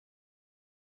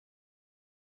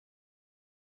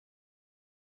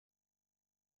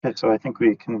Okay, so I think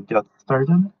we can get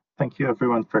started. Thank you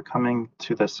everyone for coming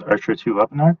to this ARCHER2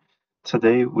 webinar.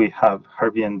 Today we have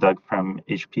Harvey and Doug from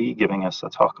HPE giving us a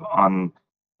talk on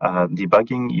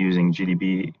debugging using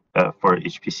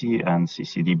gdb4hpc and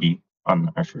ccdb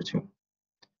on ARCHER2.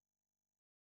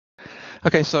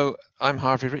 Okay, so I'm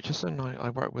Harvey Richardson. I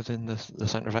work within the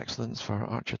Centre of Excellence for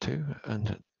ARCHER2,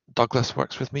 and Douglas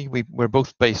works with me. We're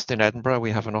both based in Edinburgh. We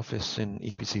have an office in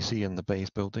EPCC in the Bays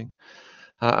building.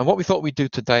 And what we thought we'd do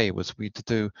today was we'd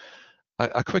do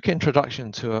a quick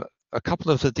introduction to a couple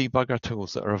of the debugger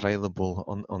tools that are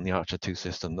available on the ARCHER2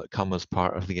 system that come as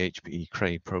part of the HPE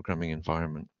Cray Programming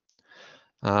Environment.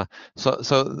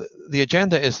 So the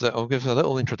agenda is that I'll give a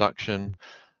little introduction.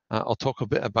 I'll talk a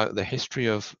bit about the history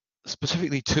of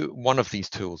specifically one of these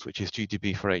tools, which is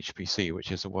gdb4hpc,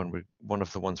 which is one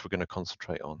of the ones we're going to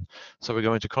concentrate on. So we're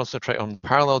going to concentrate on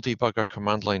parallel debugger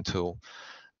command line tool,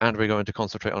 and we're going to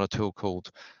concentrate on a tool called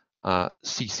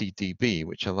ccdb,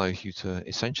 which allows you to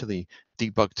essentially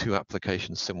debug two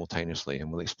applications simultaneously,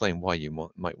 and we'll explain why you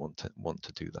might want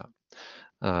to do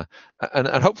that.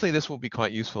 And hopefully this will be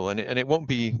quite useful, and it won't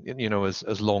be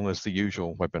as long as the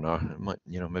usual webinar. It might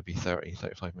maybe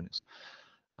 35 minutes.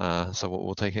 So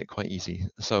we'll take it quite easy.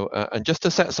 So and just to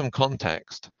set some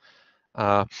context,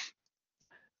 there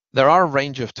are a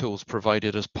range of tools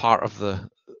provided as part of the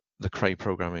Cray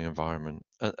programming environment,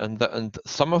 and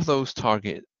some of those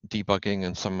target debugging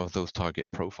and some of those target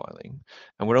profiling.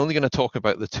 And we're only going to talk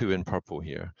about the two in purple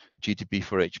here,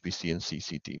 gdb4hpc and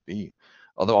ccdb,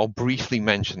 although I'll briefly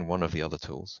mention one of the other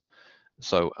tools.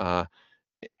 So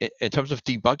in terms of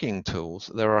debugging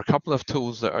tools, there are a couple of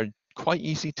tools that are quite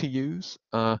easy to use.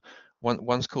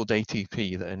 One's called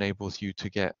ATP, that enables you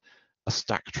to get a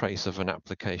stack trace of an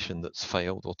application that's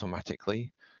failed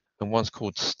automatically. And one's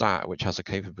called stat, which has a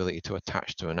capability to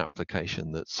attach to an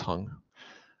application that's hung.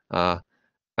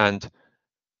 And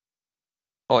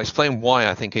I'll explain why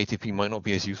I think ATP might not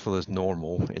be as useful as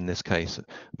normal in this case,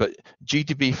 but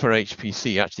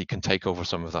gdb4hpc actually can take over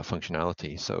some of that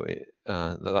functionality. So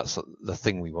that's the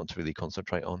thing we want to really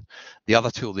concentrate on. The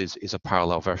other tool is a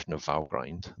parallel version of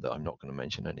Valgrind that I'm not going to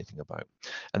mention anything about.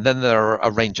 And then there are a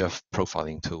range of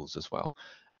profiling tools as well.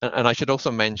 And I should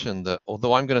also mention that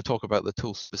although I'm going to talk about the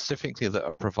tools specifically that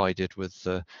are provided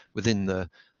within the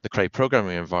Cray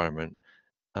programming environment,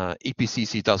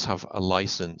 EPCC does have a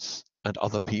license and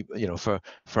other people,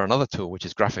 for another tool which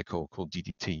is graphical called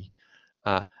DDT,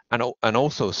 and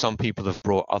also some people have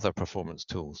brought other performance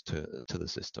tools to the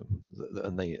system,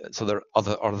 and so there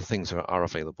are other things that are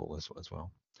available as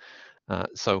well.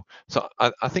 So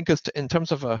I think in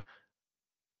terms of a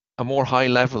more high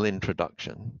level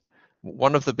introduction,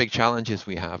 one of the big challenges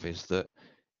we have is that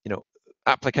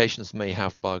applications may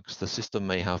have bugs, the system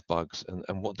may have bugs,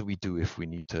 and what do we do if we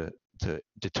need to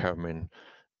determine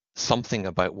something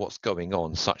about what's going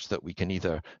on such that we can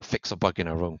either fix a bug in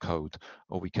our own code,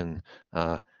 or we can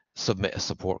submit a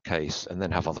support case and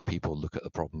then have other people look at the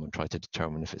problem and try to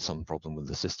determine if it's some problem with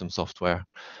the system software.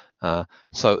 And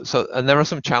there are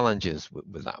some challenges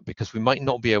with that, because we might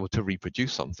not be able to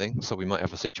reproduce something. So we might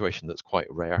have a situation that's quite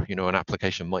rare. An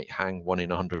application might hang 1 in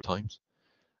 100 times.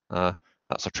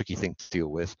 That's a tricky thing to deal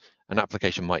with. An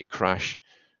application might crash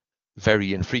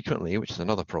very infrequently, which is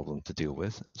another problem to deal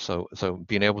with. So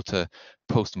being able to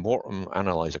post-mortem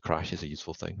analyze a crash is a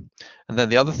useful thing. And then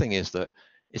the other thing is that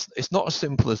it's not as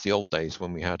simple as the old days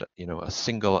when we had a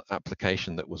single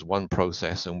application that was one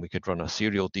process and we could run a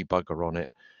serial debugger on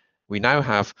it. We now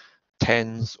have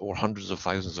tens or hundreds of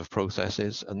thousands of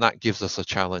processes, and that gives us a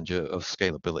challenge of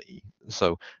scalability.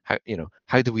 So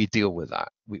how do we deal with that?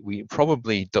 We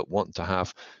probably don't want to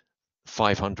have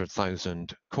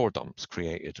 500,000 core dumps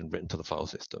created and written to the file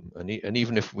system. And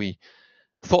even if we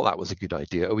thought that was a good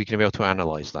idea, are we going to be able to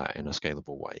analyze that in a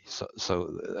scalable way?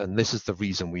 And this is the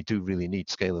reason we do really need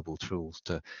scalable tools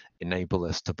to enable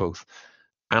us to both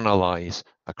analyze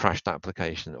a crashed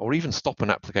application, or even stop an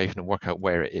application and work out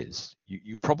where it is.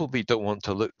 You probably don't want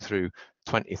to look through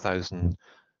 20,000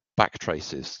 back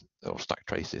traces or stack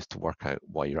traces to work out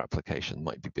why your application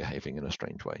might be behaving in a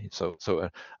strange way. So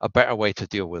a better way to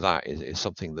deal with that is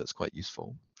something that's quite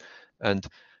useful. And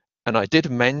I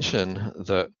did mention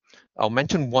that I'll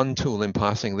mention one tool in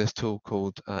passing, this tool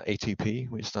called ATP,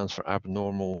 which stands for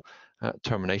Abnormal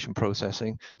Termination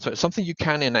Processing. So it's something you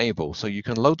can enable. So you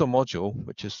can load a module,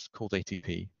 which is called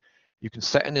ATP. You can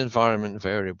set an environment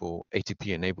variable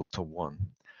ATP enabled to 1.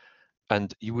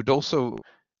 And you would also,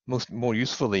 more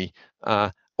usefully,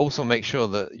 also make sure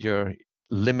that your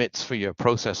limits for your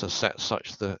process are set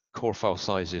such that core file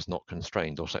size is not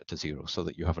constrained or set to 0, so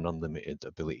that you have an unlimited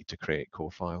ability to create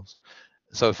core files.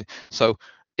 So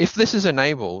if this is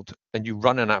enabled and you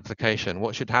run an application,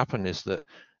 what should happen is that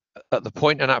at the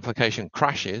point an application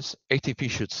crashes,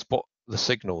 ATP should spot the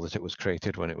signal that it was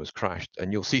created when it was crashed.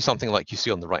 And you'll see something like you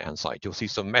see on the right-hand side. You'll see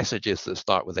some messages that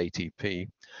start with ATP.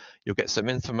 You'll get some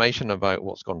information about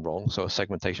what's gone wrong, so a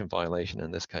segmentation violation in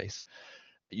this case.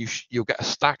 You'll get a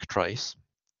stack trace.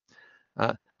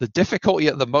 The difficulty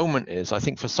at the moment is, I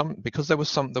think, because there was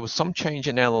some change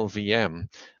in LLVM,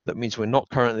 that means we're not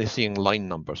currently seeing line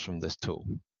numbers from this tool,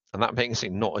 and that makes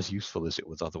it not as useful as it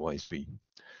would otherwise be.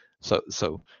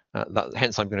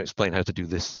 Hence, I'm going to explain how to do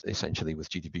this essentially with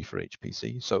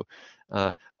gdb4hpc. So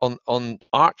on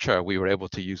Archer, we were able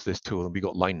to use this tool and we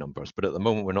got line numbers, but at the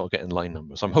moment we're not getting line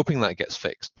numbers. I'm hoping that gets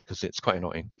fixed because it's quite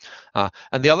annoying.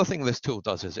 And the other thing this tool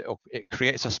does is it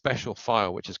creates a special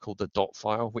file which is called the dot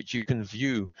file, which you can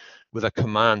view with a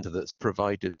command that's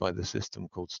provided by the system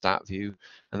called statview,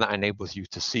 and that enables you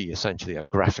to see essentially a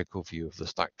graphical view of the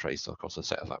stack trace across a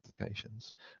set of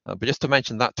applications. But just to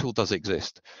mention, that tool does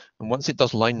exist. And once it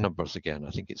does line numbers again,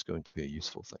 I think it's going to be a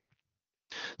useful thing.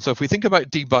 So if we think about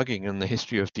debugging and the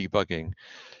history of debugging,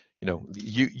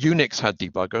 Unix had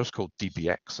debuggers called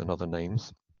DBX and other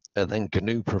names. And then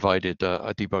GNU provided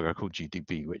a debugger called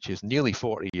GDB, which is nearly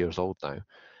 40 years old now.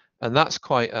 And that's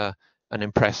quite an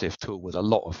impressive tool with a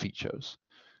lot of features.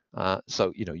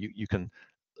 So you can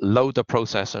load a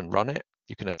process and run it.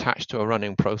 You can attach to a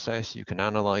running process. You can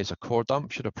analyze a core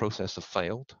dump should a process have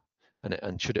failed,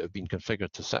 and should it have been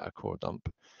configured to set a core dump.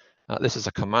 This is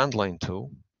a command line tool.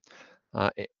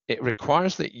 It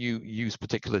requires that you use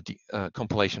particular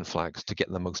compilation flags to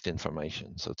get the most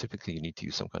information. So typically you need to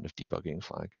use some kind of debugging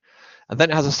flag. And then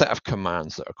it has a set of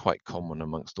commands that are quite common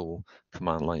amongst all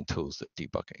command line tools that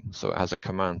debugging. So it has a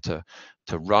command to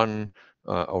run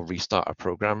or restart a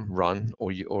program, run,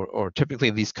 or typically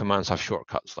these commands have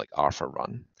shortcuts like R for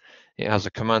run. It has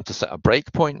a command to set a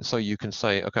breakpoint, so you can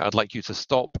say, okay, I'd like you to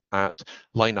stop at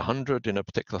line 100 in a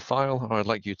particular file, or I'd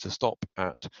like you to stop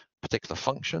at a particular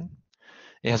function.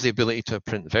 It has the ability to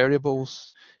print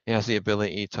variables. It has the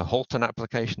ability to halt an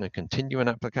application and continue an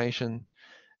application.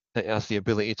 It has the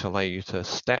ability to allow you to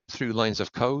step through lines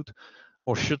of code,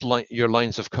 or should your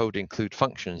lines of code include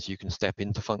functions, you can step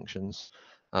into functions.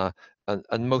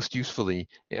 And most usefully,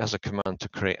 it has a command to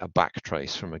create a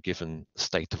backtrace from a given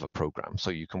state of a program. So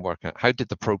you can work out how did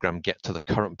the program get to the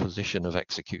current position of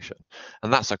execution.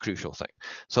 And that's a crucial thing.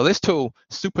 So this tool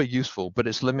is super useful, but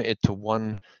it's limited to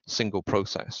one single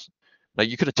process. Now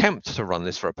you could attempt to run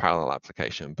this for a parallel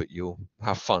application, but you'll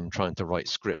have fun trying to write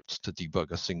scripts to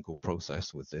debug a single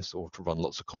process with this, or to run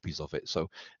lots of copies of it. So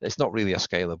it's not really a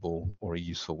scalable or a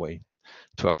useful way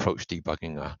to approach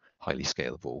debugging a highly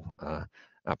scalable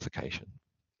application.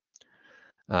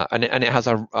 And it has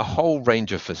a whole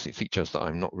range of features that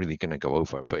I'm not really going to go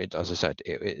over, but as I said,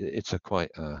 it's a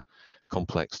quite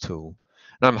complex tool.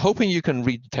 Now I'm hoping you can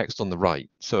read the text on the right.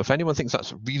 So if anyone thinks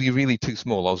that's really, really too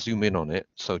small, I'll zoom in on it.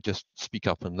 So just speak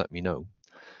up and let me know.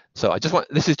 So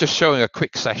this is just showing a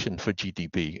quick session for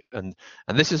GDB. And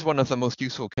this is one of the most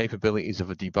useful capabilities of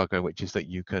a debugger, which is that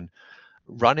you can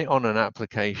run it on an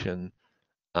application.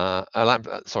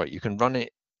 You can run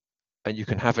it and you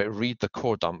can have it read the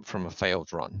core dump from a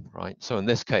failed run, right? So in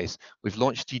this case, we've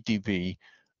launched GDB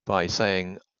by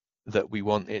saying that we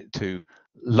want it to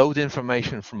load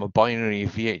information from a binary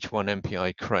VH1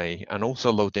 MPI Cray and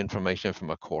also load information from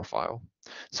a core file.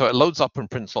 So it loads up and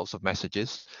prints lots of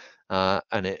messages,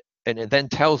 and it then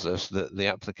tells us that the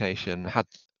application had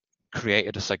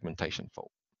created a segmentation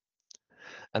fault.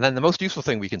 And then the most useful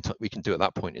thing we can do at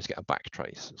that point is get a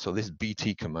backtrace. So this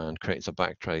BT command creates a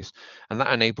backtrace, and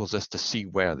that enables us to see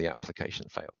where the application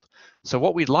failed. So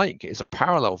what we'd like is a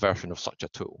parallel version of such a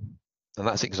tool. And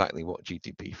that's exactly what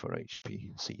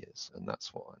gdb4hpc is. And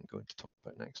that's what I'm going to talk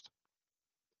about next.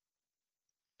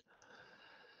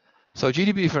 So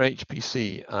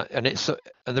gdb4hpc,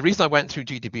 and the reason I went through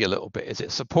GDB a little bit is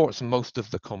it supports most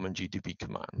of the common GDB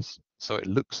commands. So it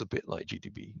looks a bit like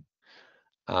GDB.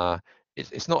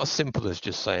 It's not as simple as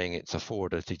just saying it's a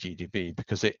forwarder to GDB,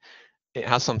 because it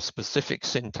has some specific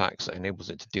syntax that enables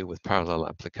it to deal with parallel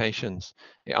applications.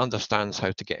 It understands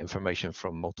how to get information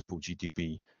from multiple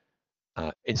GDB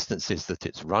instances that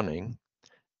it's running.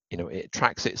 It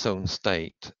tracks its own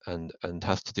state and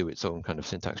has to do its own kind of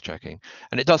syntax checking.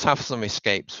 And it does have some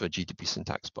escapes for GDB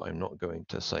syntax, but I'm not going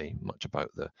to say much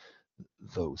about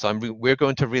those. We're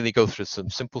going to really go through some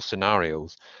simple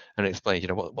scenarios and explain,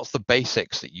 what's the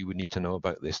basics that you would need to know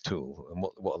about this tool, and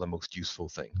what are the most useful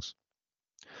things.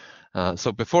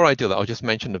 So before I do that, I'll just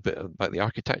mention a bit about the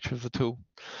architecture of the tool.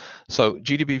 So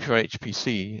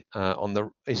gdb4hpc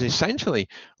is essentially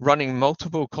running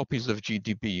multiple copies of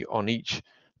GDB on each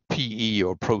PE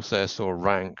or process or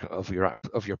rank of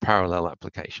your parallel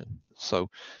application. So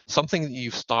something that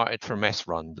you've started from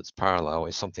srun that's parallel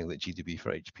is something that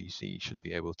gdb4hpc should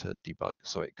be able to debug.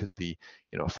 So it could be,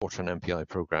 you know, a Fortran MPI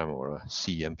program or a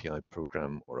C MPI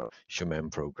program or a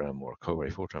Shemen program or a Cray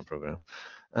Fortran program,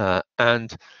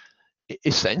 and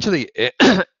essentially it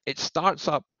it starts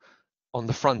up on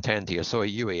the front end here, so a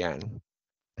UAN,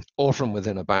 or from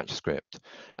within a batch script.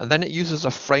 And then it uses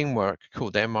a framework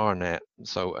called mrnet,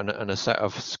 so and a set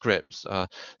of scripts.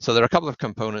 So there are a couple of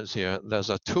components here. There's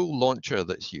a tool launcher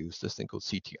that's used, this thing called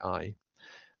CTI.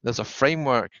 There's a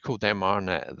framework called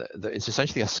mrnet that is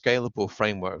essentially a scalable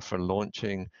framework for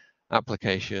launching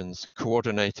applications,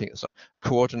 coordinating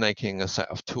a set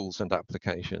of tools and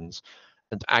applications,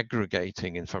 and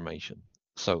aggregating information.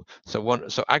 So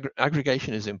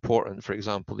aggregation is important. For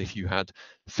example, if you had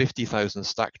 50,000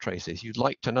 stack traces, you'd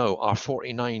like to know, are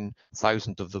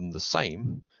 49,000 of them the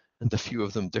same and a few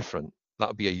of them different? That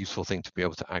would be a useful thing to be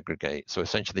able to aggregate. So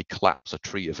essentially collapse a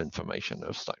tree of information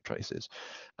of stack traces.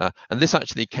 And this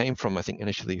actually came from, I think,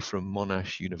 initially from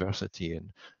Monash University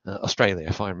in Australia,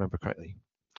 if I remember correctly.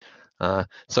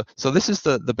 So this is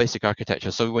the basic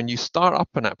architecture. So when you start up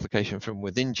an application from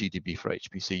within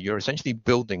gdb4hpc, you're essentially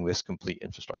building this complete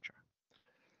infrastructure.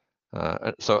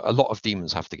 So a lot of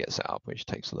daemons have to get set up, which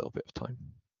takes a little bit of time.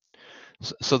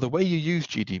 So the way you use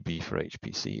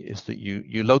gdb4hpc is that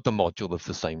you load the module of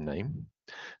the same name.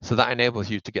 So that enables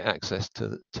you to get access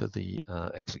to the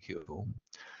executable.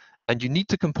 And you need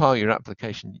to compile your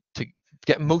application to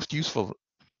get most useful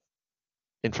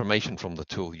information from the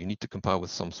tool. You need to compile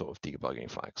with some sort of debugging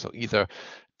flag. So either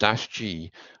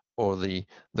 -G or the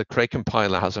Cray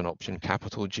compiler has an option,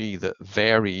 G, that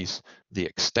varies the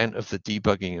extent of the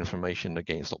debugging information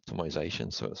against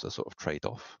optimization. So it's a sort of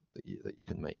trade-off that you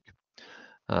can make.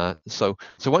 So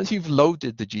once you've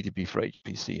loaded the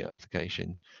gdb4hpc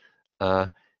application,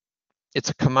 it's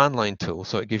a command line tool,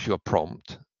 so it gives you a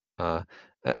prompt,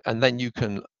 and then you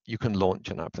can launch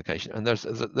an application. And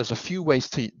there's a few ways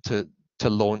to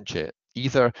launch it.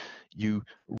 Either you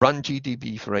run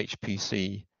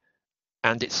gdb4hpc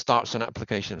and it starts an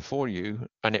application for you,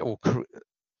 and it will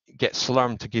get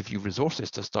Slurm to give you resources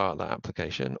to start that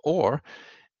application, or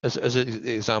as an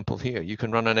example here, you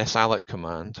can run an salloc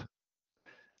command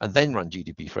and then run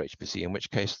gdb4hpc, in which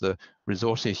case the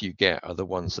resources you get are the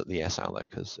ones that the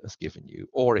salloc has given you.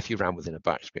 Or if you ran within a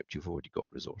batch script, you've already got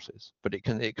resources. But it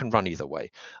can run either way.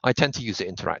 I tend to use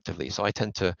it interactively, so I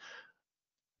tend to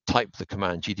type the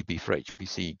command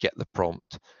gdb4hpc, get the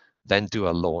prompt, then do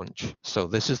a launch. So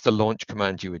this is the launch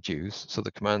command you would use. So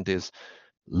the command is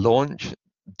launch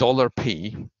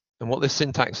 $P, and what this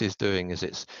syntax is doing is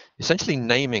it's essentially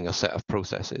naming a set of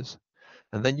processes.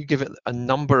 And then you give it a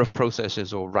number of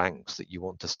processes or ranks that you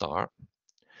want to start,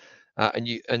 and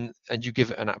you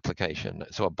give it an application,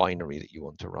 so a binary that you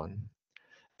want to run.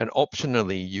 And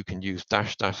optionally, you can use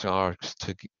 --args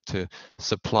to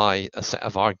supply a set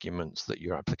of arguments that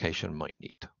your application might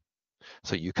need.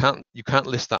 So you can't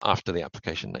list that after the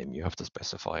application name. You have to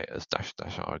specify it as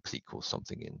 --args equals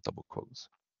something in double quotes.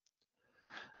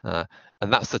 And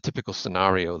that's the typical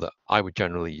scenario that I would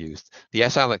generally use. The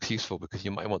salloc is useful because you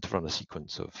might want to run a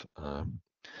sequence of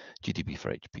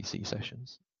gdb4hpc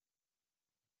sessions.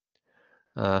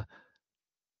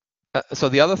 So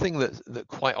the other thing that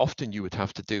quite often you would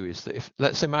have to do is that if,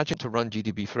 let's imagine to run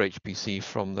gdb4hpc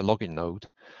from the login node,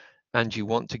 and you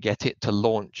want to get it to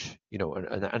launch, you know,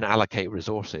 and allocate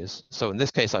resources. So in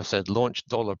this case, I've said launch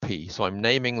 $P. So I'm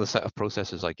naming the set of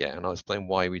processes I get, and I'll explain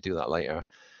why we do that later.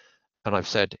 And I've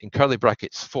said in curly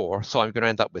brackets 4, so I'm going to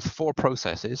end up with 4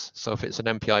 processes. So if it's an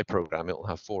MPI program, it will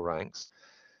have 4 ranks.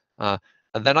 And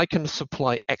then I can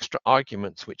supply extra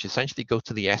arguments, which essentially go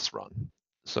to the srun.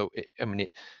 So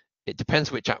it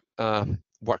depends which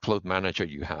workload manager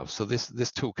you have. So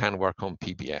this tool can work on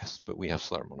PBS, but we have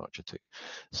Slurm on ARCHER2.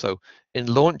 So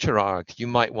in launcher arg, you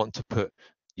might want to put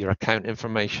your account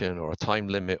information or a time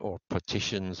limit or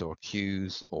partitions or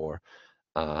queues or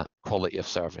quality of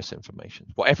service information,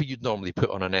 whatever you'd normally put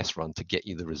on an srun to get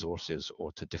you the resources or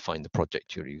to define the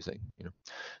project you're using. You know,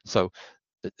 so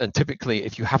and typically,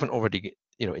 if you haven't already,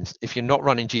 you know, if you're not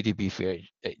running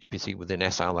gdb4hpc within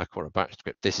salloc or a batch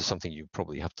script, this is something you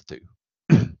probably have to do.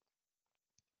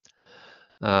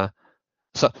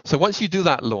 So once you do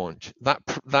that launch,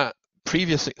 that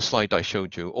previous slide I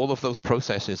showed you, all of those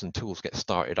processes and tools get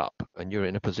started up, and you're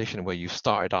in a position where you've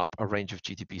started up a range of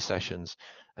GDB sessions,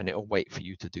 and it'll wait for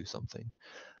you to do something.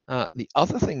 The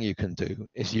other thing you can do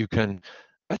is you can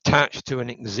attach to an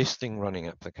existing running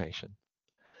application.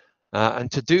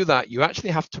 And to do that, you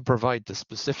actually have to provide the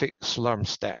specific Slurm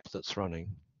step that's running.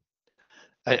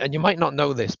 And you might not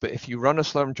know this, but if you run a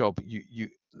Slurm job,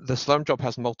 the Slurm job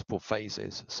has multiple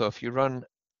phases. So if you run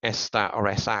sstat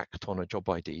or sact on a job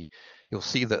ID, you'll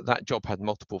see that that job had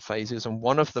multiple phases, and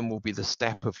one of them will be the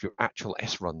step of your actual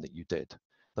srun that you did.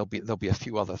 There'll be a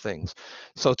few other things.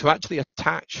 So to actually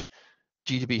attach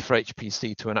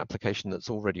gdb4hpc to an application that's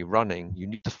already running, you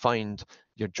need to find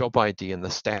your job ID and the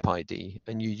step ID,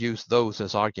 and you use those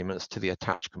as arguments to the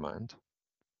attach command.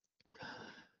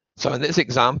 So in this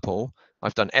example,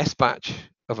 I've done sbatch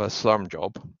of a Slurm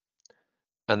job,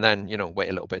 and then wait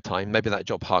a little bit of time. Maybe that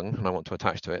job hung and I want to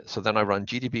attach to it. So then I run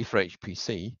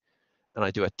gdb4hpc and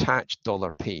I do attach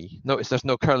 $p. Notice there's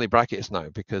no curly brackets now,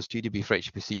 because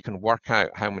gdb4hpc can work out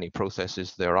how many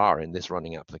processes there are in this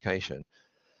running application.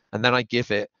 And then I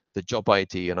give it the job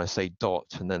ID and I say dot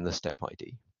and then the step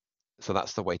ID. So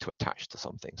that's the way to attach to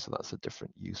something. So that's a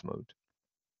different use mode.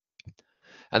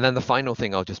 And then the final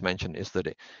thing I'll just mention is that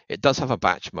it does have a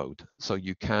batch mode. So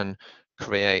you can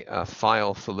create a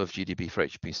file full of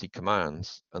gdb4hpc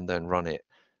commands and then run it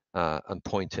and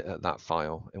point it at that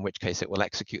file, in which case it will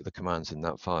execute the commands in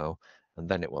that file and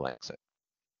then it will exit.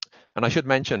 And I should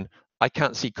mention, I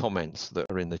can't see comments that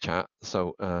are in the chat.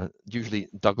 So usually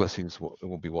Douglas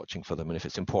will be watching for them. And if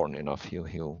it's important enough,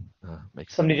 he'll make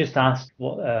it. Somebody just asked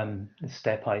what the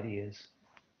step ID is.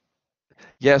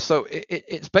 Yeah, so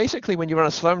it's basically when you run a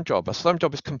Slurm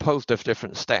job is composed of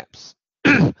different steps.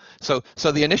 So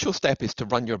the initial step is to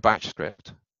run your batch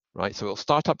script, right? So it'll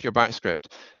start up your batch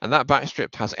script, and that batch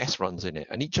script has sruns in it,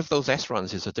 and each of those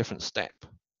sruns is a different step.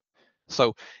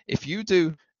 So if you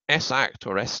do sact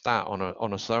or stat on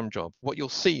a Slurm job, what you'll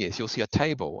see is a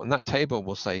table, and that table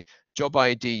will say job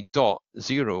ID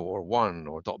 .0 or 1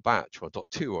 or .batch or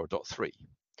 .2 or .3.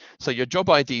 So your job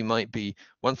ID might be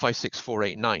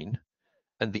 156489.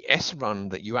 And the srun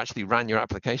that you actually ran your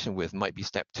application with might be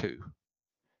step 2.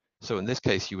 So in this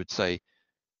case, you would say,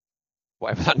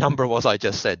 whatever that number was I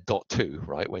just said, .2,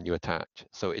 right, when you attach.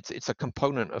 So it's a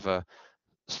component of a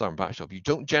Slurm batch job. You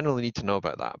don't generally need to know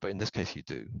about that, but in this case, you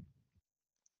do.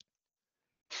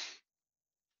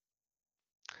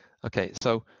 Okay,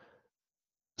 so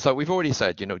we've already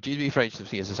said,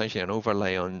 gdb4hpc is essentially an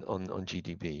overlay on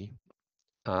GDB.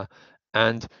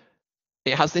 And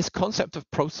it has this concept of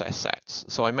process sets.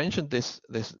 So I mentioned this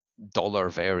dollar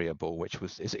variable, which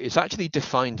it's actually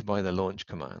defined by the launch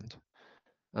command.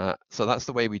 So that's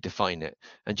the way we define it.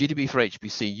 And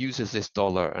gdb4hpc uses this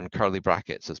dollar and curly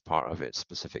brackets as part of its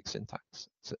specific syntax.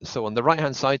 So on the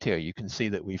right-hand side here, you can see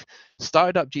that we've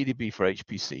started up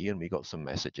gdb4hpc and we got some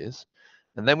messages.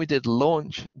 And then we did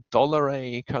launch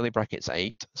 $a curly brackets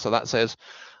 8. So that says,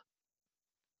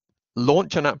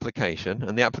 launch an application,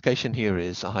 and the application here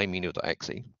is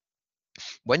hymeno.exe.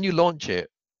 When you launch it,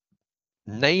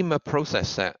 name a process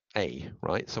set A,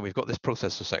 right? So we've got this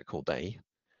processor set called A.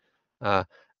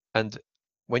 And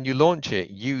when you launch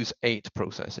it, use 8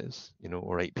 processes,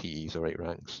 or 8 PEs or 8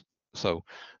 ranks. So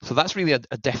that's really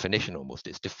a definition almost.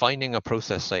 It's defining a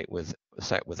process set with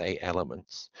 8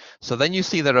 elements. So then you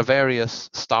see there are various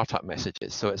startup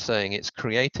messages. So it's saying it's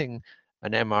creating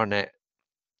an MRNet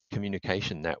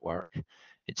communication network.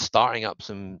 It's starting up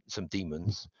some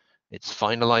daemons. It's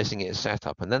finalizing its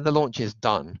setup, and then the launch is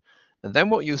done. And then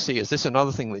what you see is this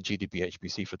another thing that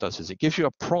gdb4hpc does is it gives you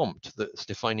a prompt that's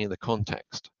defining the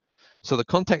context. So the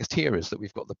context here is that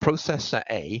we've got the process set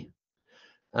A,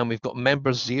 and we've got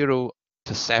members 0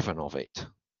 to 7 of it.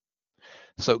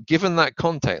 So given that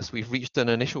context, we've reached an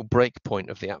initial breakpoint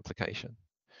of the application.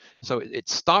 So it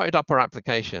started up our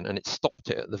application and it stopped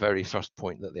it at the very first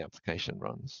point that the application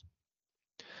runs.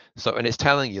 So, and it's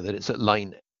telling you that it's at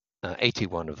line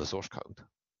 81 of the source code,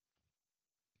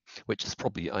 which is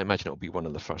probably, I imagine it'll be one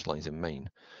of the first lines in main.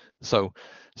 So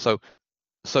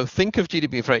think of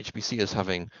gdb4hpc as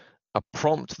having a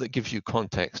prompt that gives you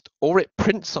context, or it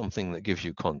prints something that gives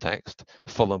you context,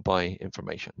 followed by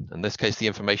information. In this case, the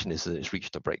information is that it's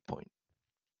reached a breakpoint.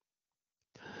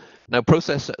 Now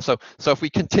so if we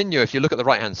continue, if you look at the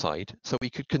right-hand side, so we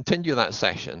could continue that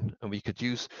session and we could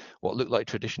use what look like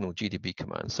traditional GDB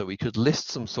commands. So we could list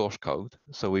some source code.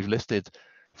 So we've listed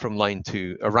from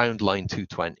around line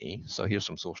 220. So here's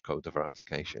some source code of our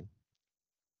application.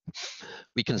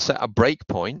 We can set a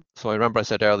breakpoint. So I remember I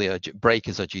said earlier, break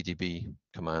is a GDB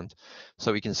command.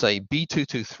 So we can say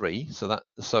B223. So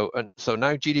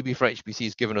now gdb4hpc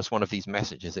has given us one of these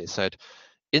messages. It said,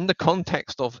 in the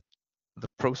context of the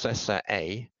process set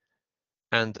A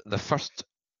and the first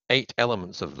 8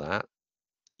 elements of that,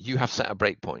 you have set a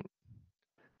breakpoint,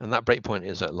 and that breakpoint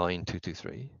is at line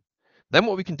 223. Then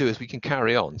what we can do is we can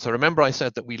carry on. So remember I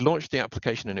said that we launched the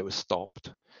application and it was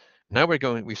stopped. Now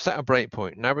we've set a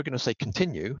breakpoint. Now we're going to say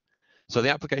continue. So the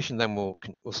application then will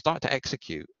start to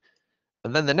execute.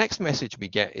 And then the next message we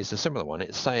get is a similar one.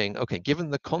 It's saying, okay, given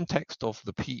the context of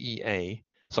the PEA,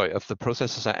 of the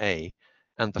processor set A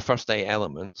and the first A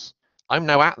elements, I'm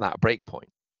now at that breakpoint.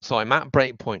 So I'm at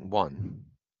breakpoint 1,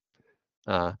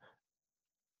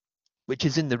 which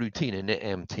is in the routine in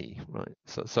init-mt, right?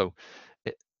 So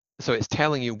it's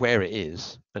telling you where it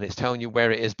is, and it's telling you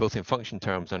where it is both in function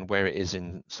terms and where it is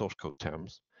in source code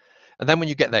terms. And then when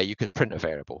you get there, you can print a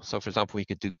variable. So for example, we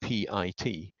could do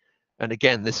PIT. And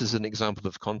again, this is an example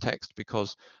of context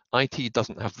because IT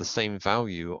doesn't have the same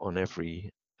value on every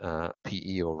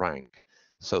PE or rank.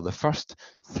 So the first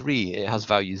 3, it has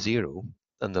value 0,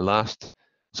 and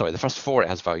the first 4, it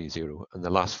has value 0, and the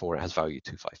last 4, it has value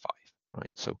 255, right?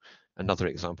 So another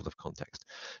example of context.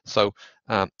 So,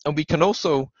 and we can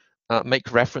also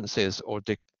make references or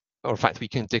in fact, we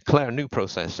can declare new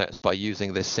process sets by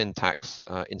using this syntax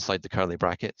inside the curly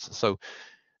brackets. So ...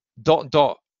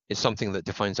 is something that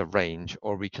defines a range,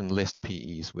 or we can list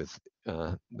PEs with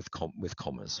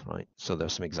commas, right? So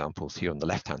there's some examples here on the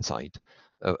left-hand side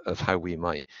of how we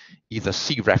might either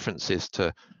see references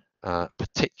to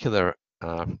particular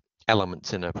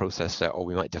elements in a process set, or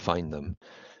we might define them.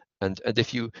 And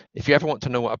if you ever want to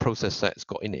know what a process set's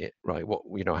got in it, right?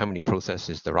 How many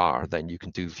processes there are, then you can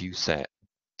do view set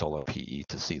 $PE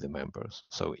to see the members.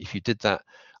 So if you did that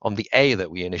on the A that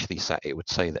we initially set, it would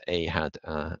say that A had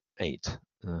 8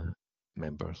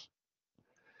 members.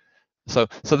 So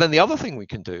then the other thing we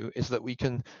can do is that we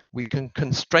can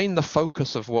constrain the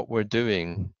focus of what we're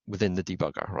doing within the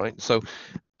debugger, right? So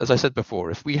as I said before,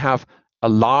 if we have a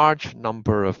large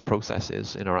number of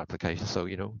processes in our application, so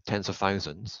tens of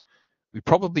thousands, we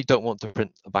probably don't want to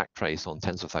print a backtrace on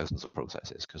tens of thousands of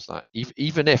processes, because that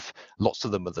even if lots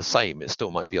of them are the same, it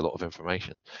still might be a lot of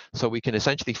information. So we can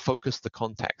essentially focus the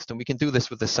context, and we can do this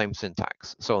with the same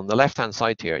syntax. So on the left-hand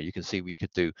side here, you can see we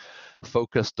could do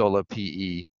focus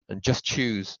 $PE and just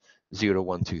choose 0,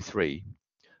 1, 2, 3,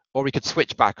 or we could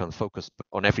switch back on focus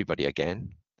on everybody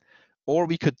again, or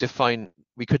we could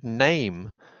name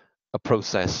a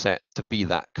process set to be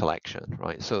that collection,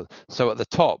 right? So at the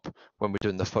top, when we're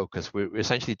doing the focus, we're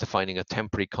essentially defining a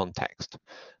temporary context,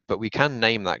 but we can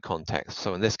name that context.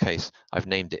 So in this case, I've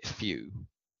named it few.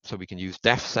 So we can use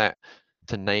def set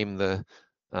to name the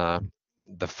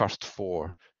first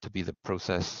 4 to be the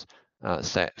process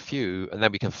set few, and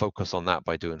then we can focus on that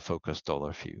by doing focus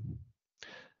 $few.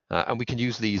 And we can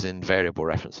use these in variable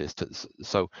references.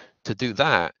 So to do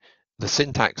that, the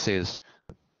syntax is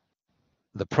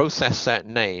the process set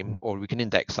name, or we can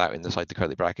index that inside the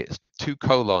curly brackets, 2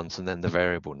 colons, and then the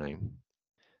variable name.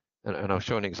 And I'll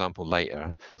show an example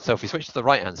later. So if we switch to the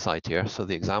right-hand side here, so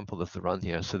the example of the run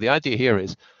here. So the idea here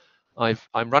is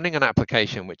I'm running an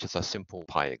application which is a simple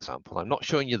Pi example. I'm not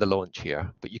showing you the launch here,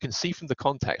 but you can see from the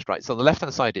context, right? So on the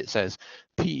left-hand side, it says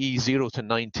PE 0 to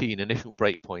 19, initial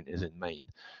breakpoint is in main.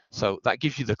 So that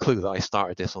gives you the clue that I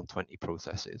started this on 20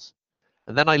 processes.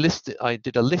 And then I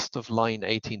did a list of line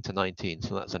 18 to 19,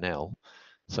 so that's an L.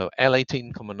 So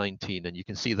L18, 19, and you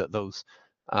can see that those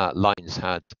lines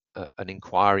had an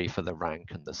inquiry for the rank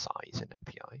and the size in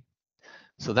MPI.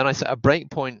 So then I set a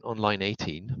breakpoint on line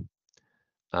 18,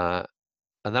 and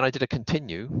then I did a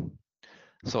continue.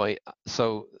 So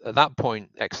at that point,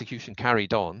 execution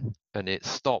carried on, and it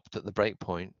stopped at the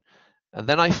breakpoint. And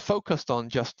then I focused on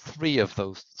just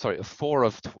 4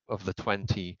 of the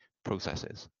 20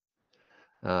 processes.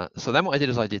 So then what I did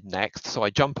is I did next. So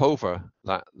I jump over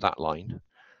that line.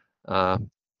 And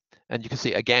you can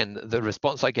see, again, the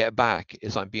response I get back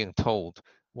is I'm being told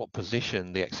what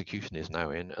position the execution is now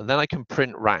in. And then I can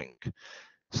print rank.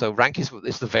 So rank is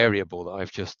the variable that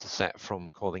I've just set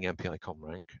from calling MPI-com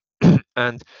rank.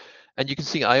 and you can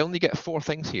see I only get 4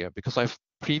 things here because I've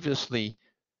previously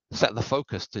set the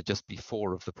focus to just be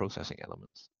 4 of the processing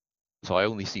elements. So I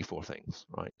only see 4 things,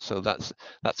 right? So that's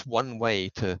one way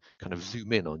to kind of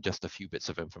zoom in on just a few bits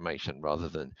of information rather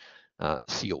than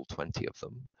see all 20 of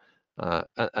them.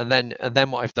 And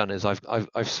then what I've done is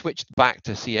I've switched back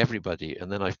to see everybody,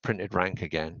 and then I've printed rank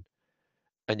again.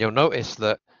 And you'll notice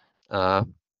that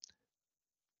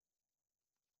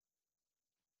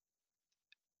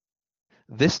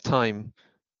this time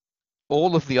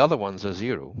all of the other ones are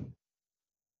 0.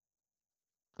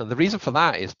 And the reason for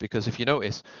that is because if you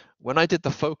notice, when I did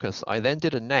the focus, I then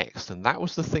did a next, and that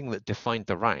was the thing that defined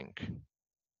the rank.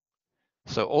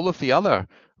 So all of the other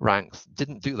ranks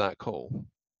didn't do that call.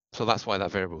 So that's why that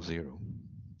variable is 0.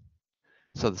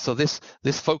 So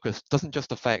this focus doesn't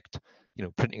just affect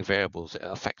printing variables, it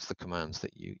affects the commands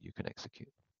that you can execute.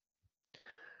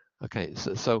 Okay,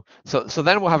 so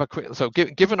then we'll have a quick, so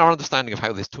given our understanding of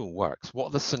how this tool works, what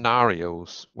are the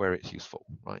scenarios where it's useful,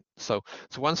 right? So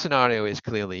one scenario is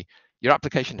clearly your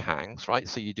application hangs, right?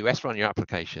 So you do srun your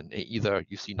application, either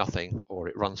you see nothing or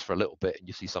it runs for a little bit and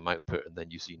you see some output and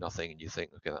then you see nothing and you think,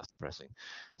 okay, that's depressing.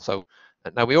 So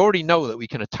now we already know that we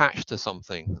can attach to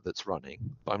something that's running,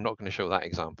 but I'm not going to show that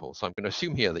example. So I'm going to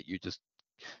assume here that you just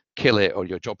kill it or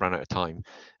your job ran out of time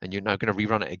and you're now going to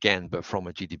rerun it again, but from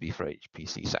a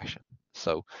gdb4hpc session.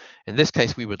 So in this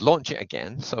case, we would launch it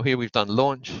again. So here we've done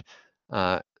launch,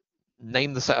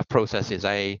 name the set of processes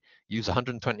A, use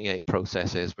 128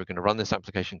 processes. We're going to run this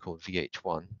application called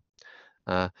VH1.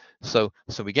 So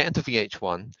we get into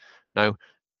VH1. Now,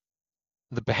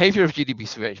 the behavior of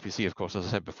gdb4hpc, of course, as I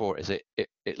said before, is it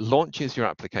launches your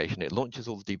application, it launches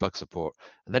all the debug support,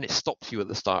 and then it stops you at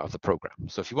the start of the program.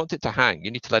 So if you want it to hang,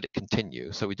 you need to let it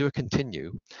continue. So we do a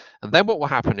continue, and then what will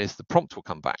happen is the prompt will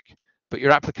come back, but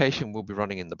your application will be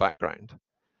running in the background,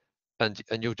 and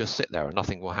you'll just sit there and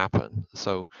nothing will happen.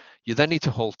 So you then need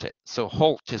to halt it. So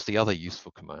halt is the other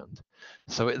useful command.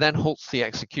 So it then halts the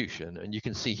execution, and you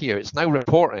can see here, it's now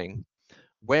reporting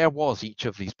where was each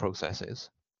of these processes.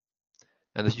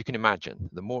 And as you can imagine,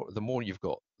 the more you've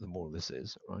got, the more this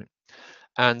is, right?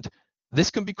 And this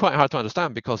can be quite hard to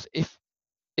understand because if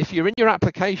you're in your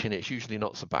application, it's usually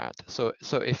not so bad. So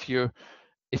if you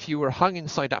were hung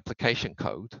inside application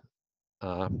code,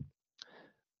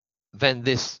 then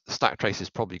this stack trace is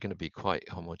probably going to be quite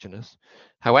homogeneous.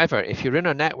 However, if you're in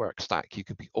a network stack, you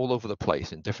could be all over the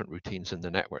place in different routines in the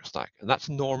network stack, and that's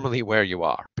normally where you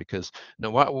are, because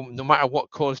no matter what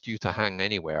caused you to hang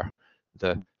anywhere,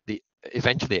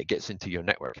 eventually it gets into your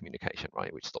network communication,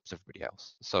 right, which stops everybody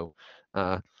else. So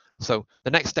so the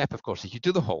next step, of course, is you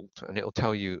do the halt, and it'll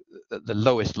tell you the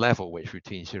lowest level which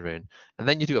routines you're in, and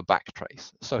then you do a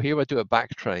backtrace. So here I do a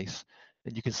backtrace,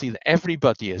 and you can see that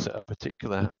everybody is at a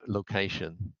particular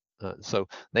location. So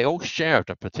they all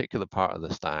shared a particular part of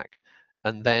the stack,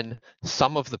 and then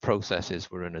some of the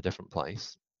processes were in a different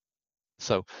place.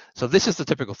 So this is the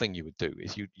typical thing you would do,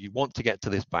 is you want to get to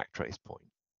this backtrace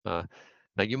point.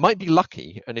 Now you might be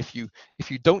lucky, and if you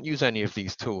don't use any of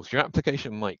these tools, your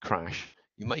application might crash.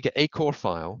 You might get a core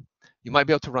file. You might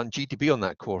be able to run GDB on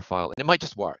that core file, and it might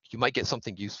just work. You might get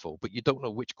something useful, but you don't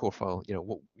know which core file.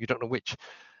 You don't know which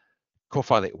core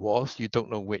file it was. You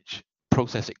don't know which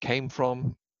process it came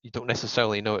from. You don't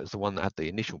necessarily know it's the one that had the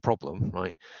initial problem,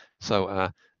 right? So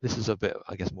this is a bit,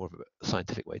 I guess, more of a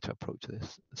scientific way to approach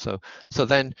this. So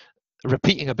then,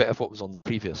 repeating a bit of what was on the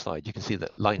previous slide, you can see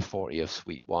that line 40 of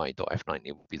suite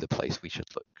y.f90 will be the place we should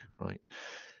look, right?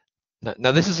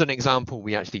 Now this is an example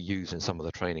we actually use in some of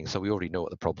the training, so we already know what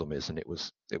the problem is, and it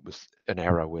was an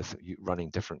error with you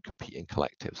running different competing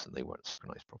collectives and they weren't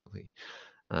synchronized properly.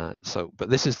 But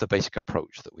this is the basic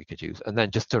approach that we could use. And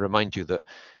then just to remind you that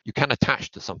you can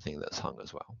attach to something that's hung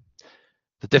as well.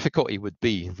 The difficulty would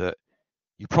be that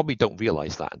you probably don't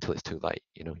realize that until it's too late.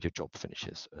 Your job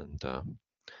finishes and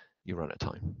you run out of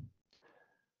time.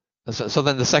 So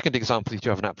then the second example is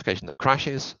you have an application that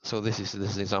crashes. So this is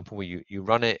an example where you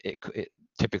run it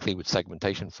typically with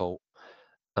segmentation fault.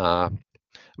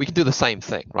 We can do the same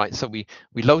thing, right? So we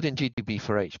load in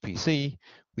gdb4hpc,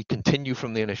 we continue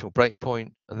from the initial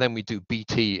breakpoint, and then we do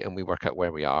BT and we work out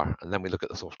where we are, and then we look at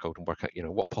the source code and work out,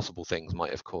 what possible things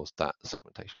might have caused that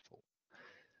segmentation fault.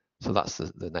 So that's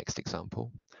the next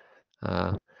example.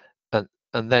 And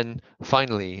then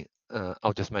finally,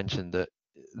 I'll just mention that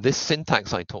this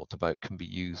syntax I talked about can be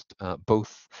used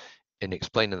both in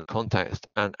explaining the context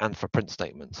and for print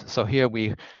statements. So here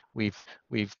we've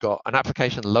got an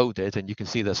application loaded, and you can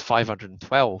see there's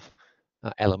 512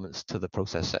 elements to the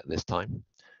process set this time.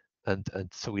 And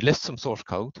so we list some source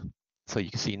code. So you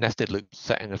can see nested loop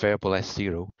setting a variable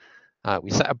S0.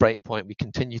 We set a breakpoint, we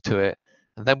continue to it,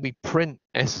 and then we print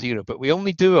S0, but we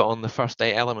only do it on the first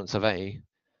 8 elements of A.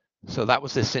 So that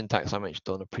was the syntax I mentioned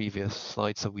on a previous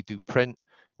slide. So we do print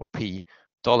or P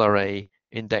 $A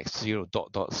index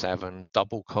 0.7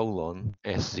 double colon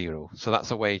S0. So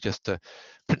that's a way just to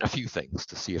print a few things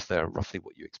to see if they're roughly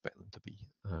what you expect them to be.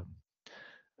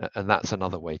 And that's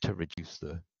another way to reduce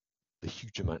the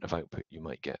huge amount of output you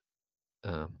might get.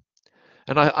 And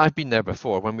I've been there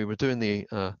before. When we were doing the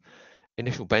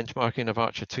initial benchmarking of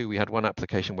ARCHER2, we had one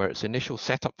application where its initial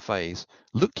setup phase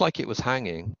looked like it was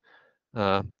hanging.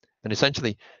 And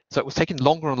essentially, so it was taking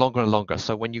longer and longer and longer.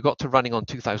 So when you got to running on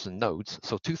 2,000 nodes,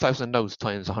 so 2,000 nodes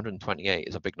times 128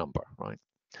 is a big number, right?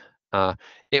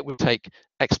 It would take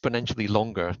exponentially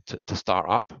longer to start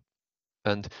up.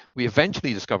 And we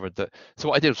eventually discovered that, so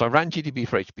what I did was I ran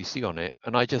gdb4hpc on it,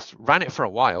 and I just ran it for a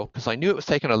while because I knew it was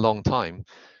taking a long time.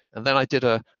 And then I did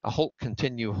a halt,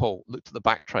 continue, halt, looked at the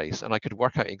backtrace, and I could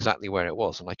work out exactly where it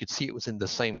was. And I could see it was in the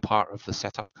same part of the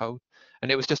setup code.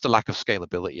 And it was just a lack of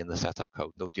scalability in the setup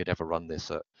code. Nobody had ever run this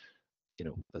at,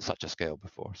 at such a scale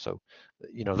before. So,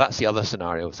 that's the other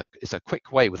scenario. It's a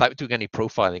quick way without doing any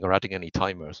profiling or adding any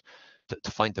timers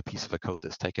to find a piece of a code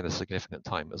that's taken a significant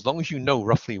time, as long as you know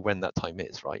roughly when that time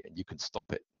is, right? And you can stop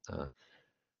it.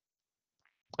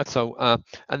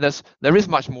 And there is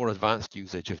much more advanced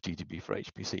usage of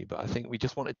gdb4hpc, but I think we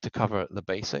just wanted to cover the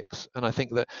basics. And I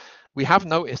think that we have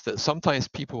noticed that sometimes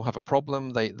people have a problem,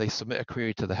 they submit a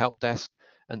query to the help desk,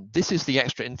 and this is the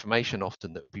extra information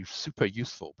often that would be super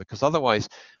useful, because otherwise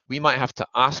we might have to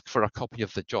ask for a copy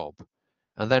of the job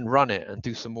and then run it and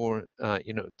do some more,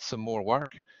 some more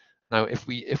work. Now, if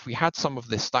we had some of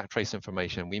this stack trace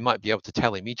information, we might be able to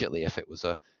tell immediately if it was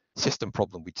a system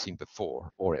problem we'd seen before,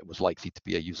 or it was likely to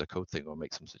be a user code thing, or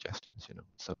make some suggestions.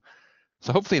 So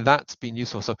hopefully that's been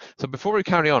useful. So before we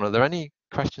carry on, are there any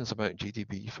questions about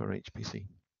gdb4hpc?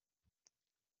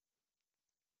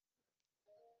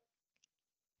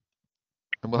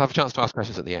 And we'll have a chance to ask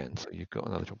questions at the end, so you've got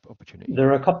another opportunity. There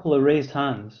are a couple of raised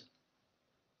hands.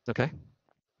 Okay.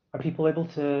 Are people able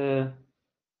to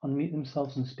unmute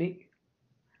themselves and speak?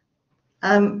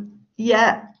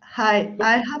 Yeah, hi,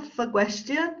 I have a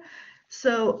question.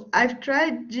 So I've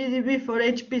tried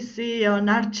gdb4hpc on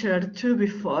ARCHER2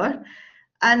 before,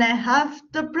 and I have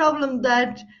the problem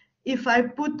that if I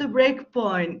put the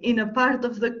breakpoint in a part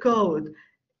of the code,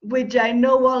 which I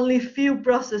know only few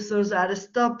processors are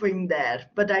stopping there,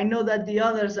 but I know that the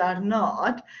others are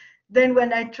not, then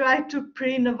when I try to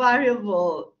print a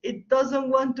variable, it doesn't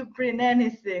want to print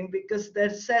anything because there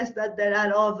says that there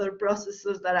are other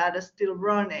processors that are still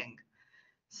running.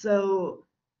 So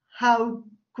how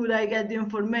could I get the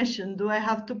information? Do I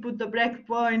have to put the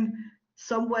breakpoint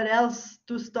somewhere else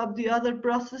to stop the other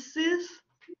processes,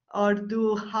 or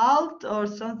do halt or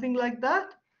something like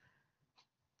that?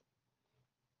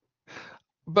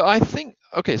 But I think,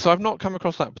 okay, so I've not come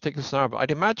across that particular scenario, but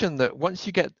I'd imagine that once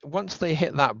they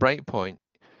hit that breakpoint,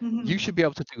 you should be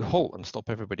able to do halt and stop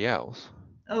everybody else.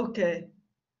 Okay.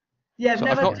 Yeah, So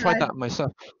I've not tried that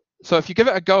myself. So if you give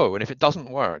it a go, and if it doesn't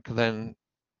work, then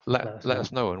let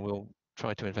us know, and we'll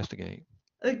try to investigate.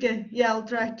 Okay, yeah, I'll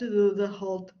try to do the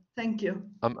halt. Thank you.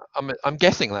 I'm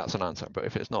guessing that's an answer, but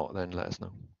if it's not, then let us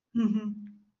know.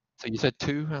 So you said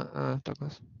 2,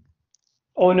 Douglas?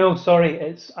 Oh no, sorry.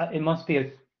 It must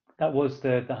be that was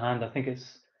the hand. I think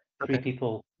it's 3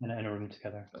 people in a room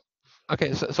together.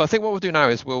 Okay, so I think what we'll do now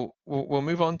is we'll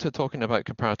move on to talking about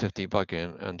comparative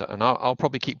debugging, and I'll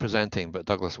probably keep presenting, but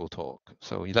Douglas will talk.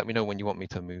 So you let me know when you want me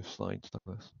to move slides,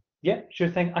 Douglas. Yeah, sure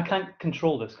thing. I can't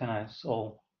control this, can I?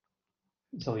 So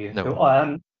you. No. So,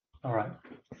 all right.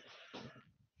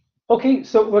 Okay,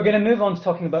 so we're going to move on to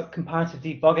talking about comparative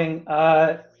debugging.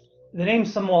 The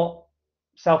name's somewhat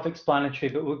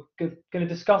self-explanatory, but we're going to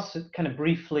discuss it kind of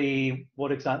briefly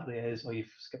what exactly it is. Oh, you've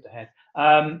skipped ahead.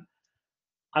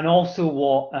 And also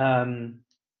what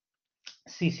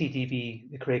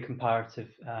ccdb, the Cray Comparative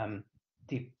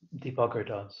Debugger,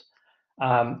 does.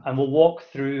 And we'll walk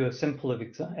through a simple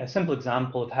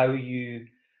example of how you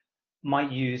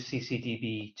might use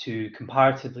ccdb to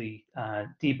comparatively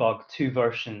debug 2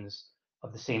 versions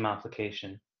of the same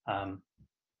application,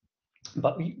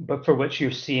 but for which you're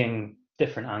seeing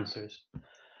different answers.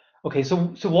 Okay,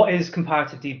 so what is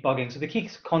comparative debugging? So the key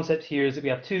concept here is that we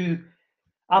have 2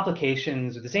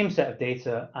 applications with the same set of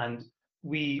data, and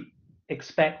we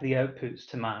expect the outputs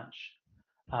to match.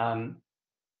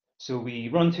 So we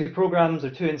run 2 programs or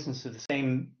 2 instances of the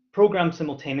same program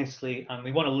simultaneously, and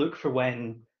we want to look for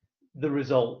when the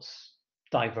results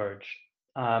diverge.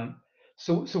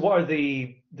 So what are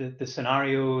the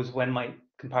scenarios? When might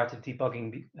comparative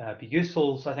debugging be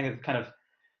useful? So I think it's kind of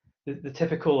the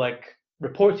typical like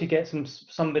reports you get from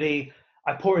somebody.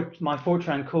 I ported my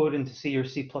Fortran code into C or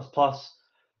C++,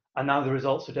 and now the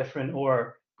results are different.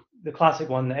 Or the classic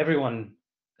one that everyone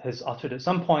has uttered at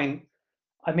some point: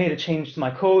 I made a change to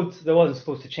my code that wasn't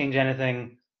supposed to change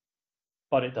anything,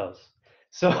 but it does.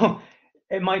 So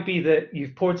it might be that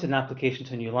you've ported an application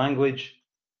to a new language,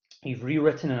 you've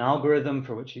rewritten an algorithm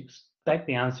for which you expect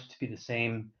the answer to be the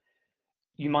same.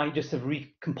 You might just have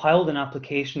recompiled an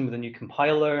application with a new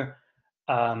compiler,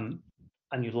 a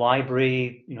new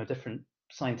library, different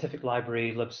scientific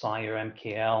library, libsci or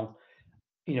MKL,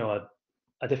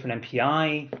 a different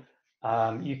MPI.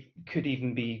 You could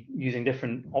even be using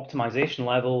different optimization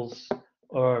levels,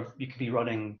 or you could be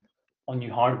running on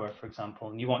new hardware, for example,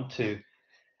 and you want to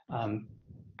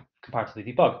comparatively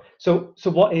debug. So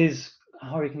what is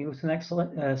Harry, can you go to the next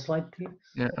slide, please?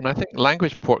 Yeah, and I think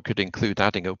language port could include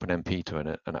adding OpenMP to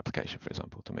an application, for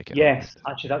example, to make it. Yes,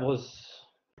 actually, that was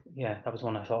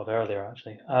one I thought of earlier,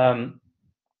 actually.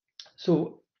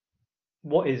 So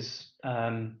what is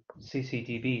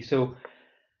ccdb? So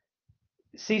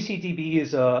ccdb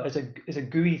is a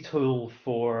GUI tool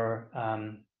for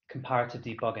comparative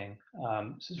debugging.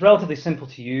 So it's relatively simple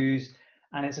to use,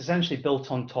 and it's essentially built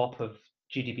on top of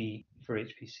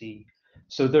gdb4hpc.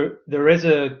 So there is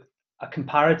a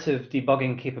comparative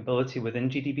debugging capability within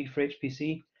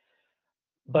gdb4hpc,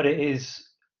 but it is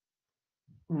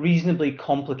reasonably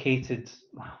complicated.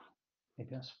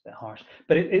 Maybe that's a bit harsh,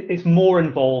 but it's more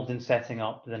involved in setting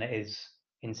up than it is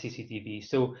in ccdb.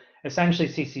 So essentially,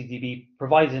 ccdb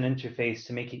provides an interface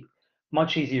to make it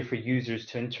much easier for users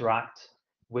to interact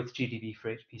with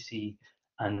gdb4hpc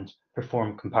and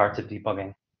perform comparative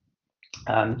debugging.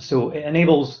 So it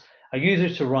enables a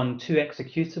user to run two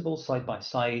executables side by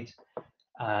side.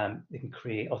 They can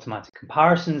create automatic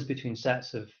comparisons between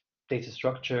sets of data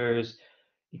structures,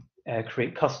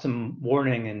 create custom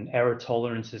warning and error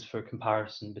tolerances for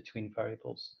comparison between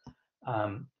variables.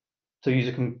 So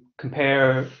user can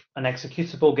compare an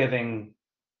executable giving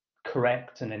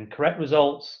correct and incorrect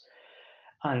results,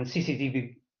 and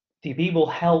ccdb will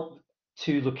help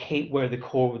to locate where the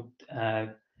code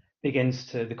begin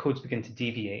to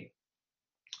deviate.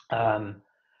 And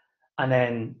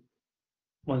then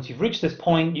once you've reached this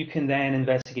point, you can then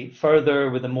investigate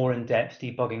further with a more in-depth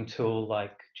debugging tool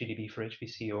like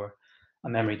gdb4hpc or a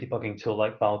memory debugging tool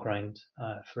like Valgrind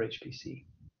for HPC.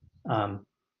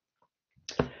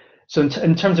 So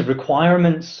in terms of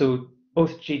requirements, so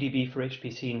both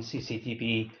gdb4hpc and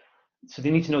ccdb, so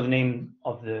they need to know the name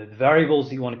of the variables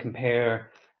that you want to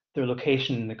compare, their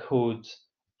location in the code,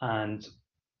 and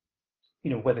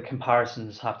whether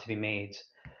comparisons have to be made.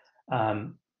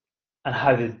 And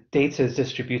how the data is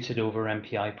distributed over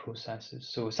MPI processes.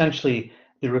 So essentially,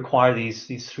 they require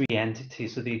these three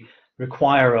entities. So they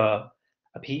require a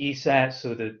PE set,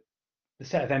 so the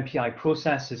set of MPI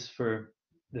processes for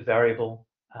the variable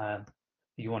that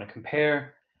you want to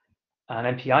compare, an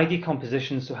MPI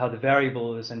decomposition, so how the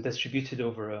variable is then distributed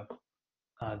over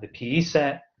the PE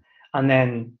set, and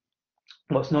then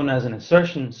what's known as an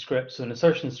assertion script. So an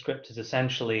assertion script is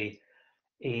essentially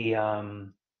a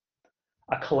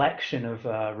collection of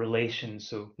relations,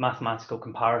 so mathematical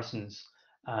comparisons,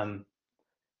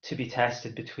 to be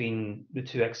tested between the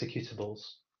two executables.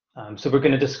 So we're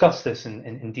going to discuss this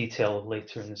in detail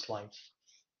later in the slides.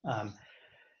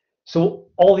 So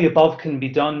all the above can be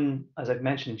done, as I've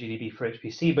mentioned, in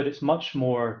gdb4hpc, but it's much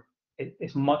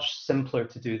simpler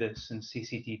to do this in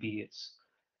ccdb.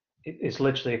 It's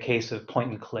literally a case of point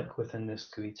and click within this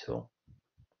GUI tool.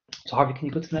 So Harvey, can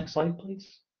you go to the next slide,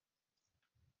 please?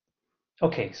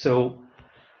 Okay, so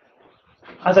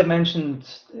as I mentioned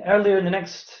earlier, in the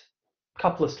next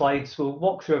couple of slides, we'll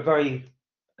walk through a very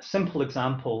simple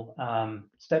example,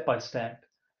 step by step,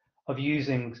 of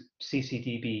using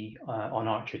ccdb on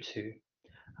ARCHER2.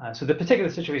 So the particular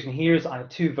situation here is I have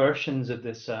two versions of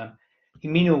this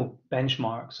Himino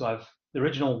benchmark. So I've the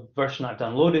original version I've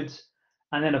downloaded,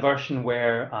 and then a version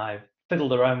where I've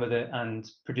fiddled around with it and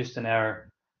produced an error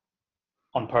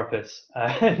on purpose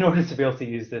in order to be able to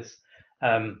use this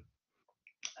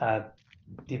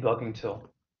debugging tool.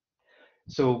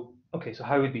 So okay, so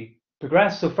how would we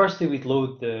progress? So firstly, we'd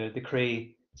load the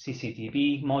Cray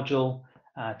ccdb module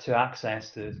to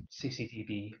access the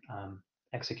ccdb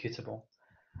executable.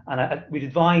 And we'd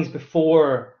advise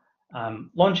before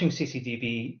launching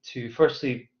ccdb to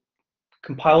firstly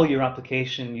compile your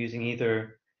application using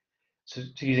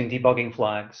using debugging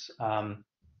flags,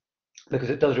 because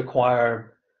it does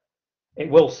require, it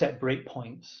will set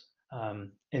breakpoints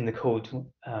in the code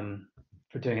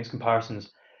for doing its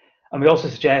comparisons. And we also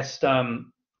suggest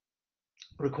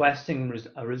requesting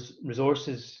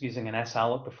resources using an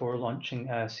salloc before launching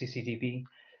ccdb.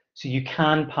 So you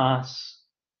can pass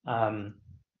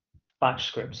batch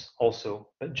scripts also,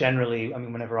 but generally, I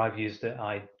mean, whenever I've used it,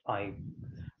 I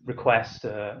request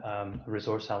a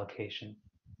resource allocation.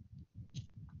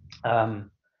 And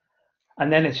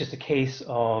then it's just a case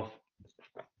of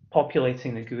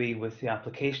populating the GUI with the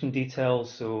application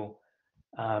details. So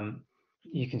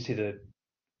you can see the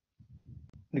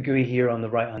GUI here on the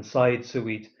right-hand side. So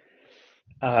we'd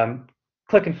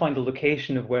click and find the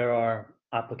location of where our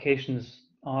applications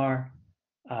are.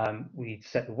 We'd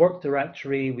set the work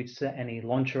directory. We'd set any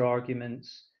launcher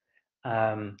arguments.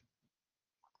 The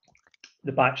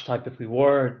batch type, if we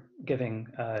were giving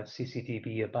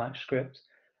ccdb a batch script,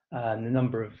 and the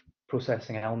number of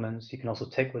processing elements. You can also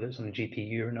tick whether it's on the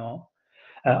GPU or not.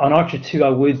 On ARCHER2, I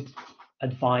would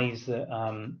advise that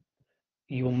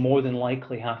you will more than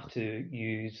likely have to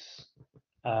use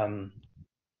the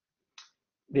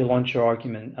launcher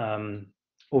argument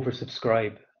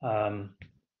oversubscribe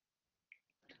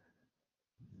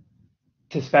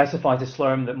to specify to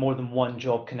Slurm that more than one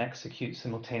job can execute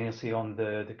simultaneously on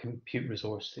the compute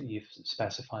resource that you've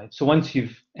specified. So once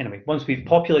we've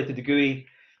populated the GUI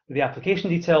with the application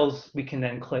details, we can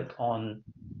then click on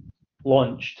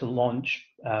launch to launch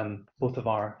both of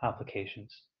our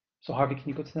applications. So Harvey, can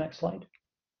you go to the next slide?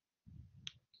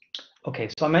 Okay,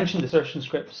 so I mentioned assertion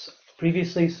scripts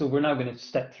previously, so we're now going to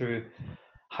step through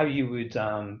how you would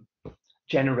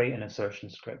generate an assertion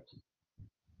script.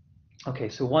 Okay,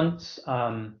 so once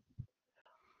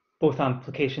both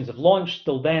applications have launched,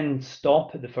 they'll then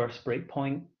stop at the first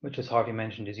breakpoint, which, as Harvey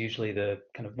mentioned, is usually the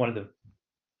kind of one of the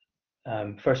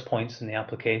first points in the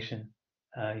application,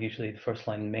 usually the first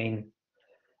line main.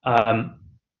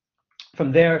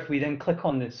 From there, if we then click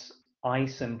on this I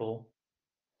symbol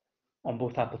on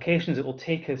both applications, it will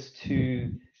take us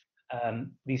to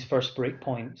these first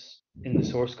breakpoints in the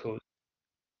source code.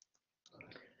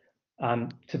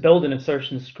 To build an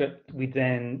assertion script, we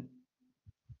then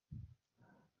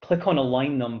click on a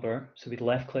line number. So we'd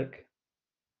left click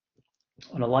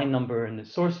on a line number in the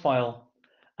source file,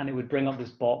 and it would bring up this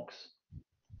box,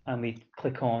 and we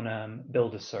click on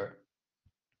build assert.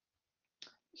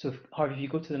 So Harvey, if you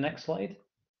go to the next slide,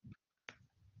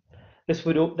 this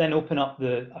would then open up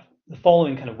the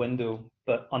following kind of window,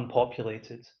 but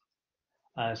unpopulated.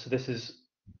 So this is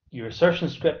your assertion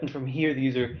script, and from here the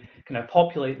user can now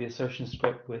populate the assertion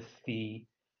script with the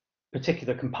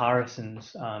particular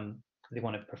comparisons they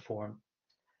want to perform.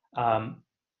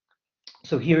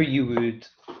 So here you would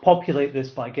populate this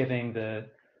by giving the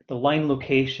line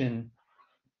location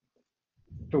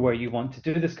for where you want to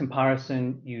do this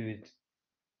comparison. You'd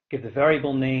give the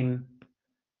variable name.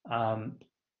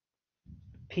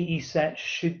 PE set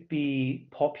should be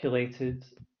populated.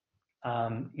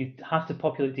 You'd have to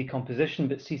populate decomposition,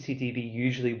 but ccdb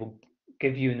usually will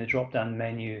give you in the drop-down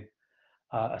menu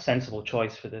a sensible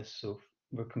choice for this. So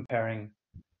we're comparing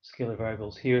scalar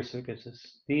variables here, so it gives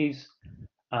us these.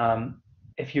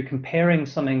 If you're comparing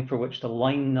something for which the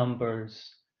line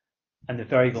numbers and the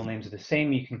variable names are the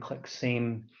same, you can click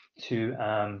same to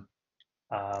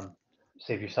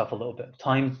save yourself a little bit of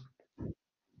time.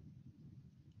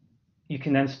 You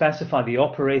can then specify the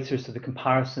operators to the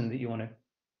comparison that you want to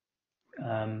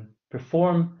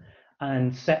perform,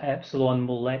 and set epsilon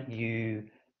will let you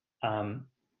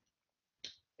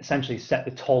essentially set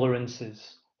the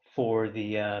tolerances for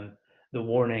the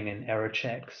warning and error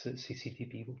checks that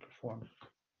ccdb will perform.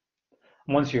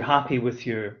 And once you're happy with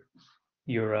your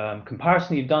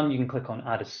comparison you've done, you can click on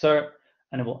add assert,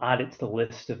 and it will add it to the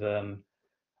list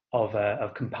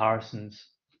of comparisons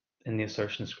in the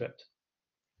assertion script.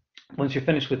 Once you're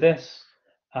finished with this,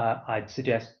 I'd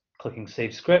suggest clicking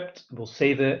Save Script. We'll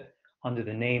save it under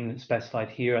the name that's specified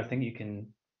here. I think you can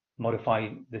modify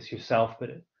this yourself,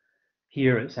 but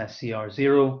here it's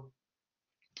SCR0.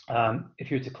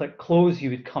 If you were to click Close, you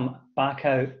would come back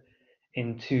out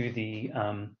into the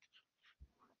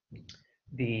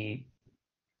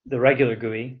regular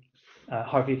GUI.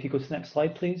 Harvey, if you go to the next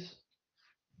slide, please.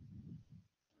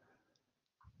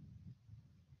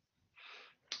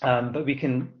 But we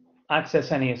can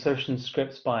access any assertion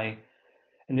scripts by,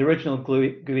 in the original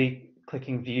GUI,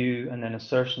 clicking View and then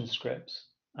Assertion Scripts,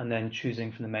 and then choosing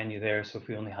from the menu there. So if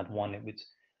we only had one, it would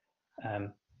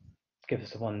give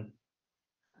us the one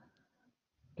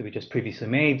that we just previously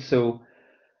made. So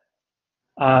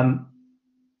now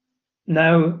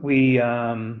we'd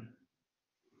want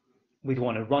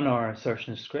to run our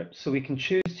assertion script. So we can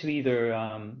choose to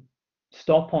either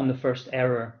stop on the first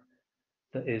error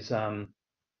that is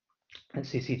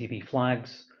ccdb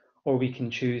flags, or we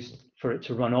can choose for it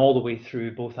to run all the way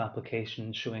through both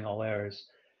applications, showing all errors.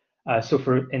 So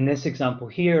in this example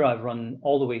here, I've run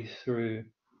all the way through,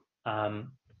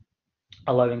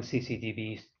 allowing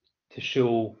ccdb to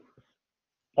show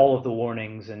all of the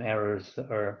warnings and errors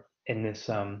that are in this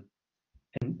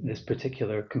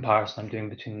particular comparison I'm doing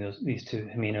between these two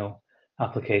Himino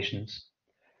applications.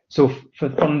 So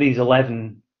from these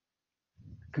 11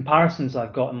 comparisons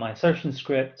I've got in my assertion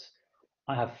script,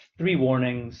 I have 3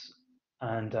 warnings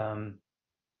and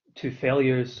 2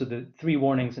 failures. So the 3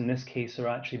 warnings in this case are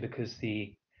actually because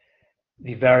the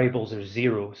variables are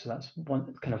 0. So that's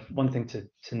one thing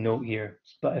to note here.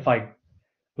 But if I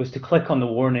was to click on the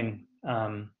warning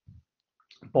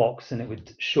box, and it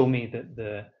would show me that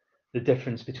the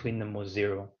difference between them was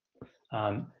 0.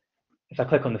 If I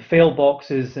click on the fail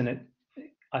boxes, then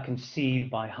I can see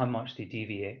by how much they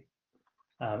deviate.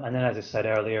 And then, as I said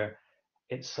earlier,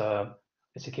 it's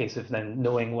it's a case of then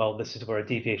knowing, well, this is where a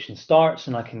deviation starts,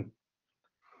 and I can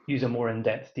use a more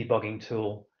in-depth debugging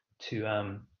tool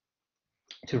to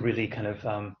really kind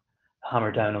of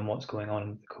hammer down on what's going on in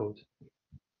the code.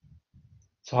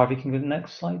 So Harvey can go to the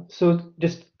next slide. So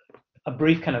just a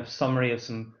brief kind of summary of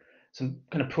some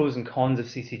kind of pros and cons of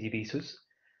ccdb. So it's,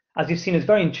 as you've seen, it's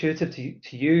very intuitive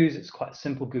to use. It's quite a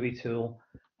simple GUI tool.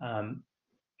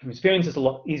 From experience, it's a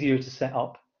lot easier to set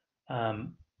up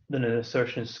than an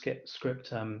assertion script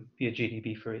via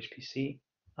gdb4hpc.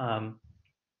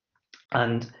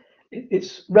 And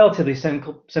it's relatively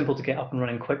simple to get up and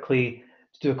running quickly,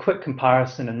 to do a quick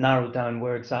comparison and narrow down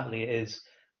where exactly it is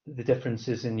the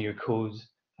differences in your code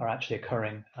are actually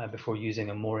occurring before using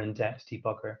a more in-depth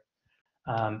debugger.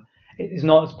 It is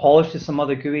not as polished as some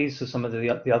other GUIs, so some of the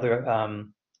other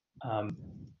some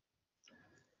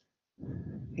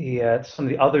of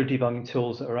the other debugging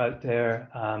tools that are out there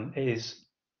is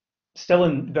still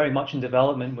very much in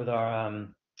development with our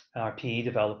PE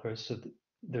developers, so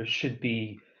there should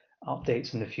be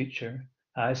updates in the future.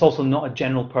 It's also not a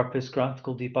general purpose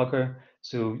graphical debugger,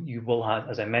 so you will have,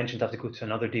 as I mentioned, have to go to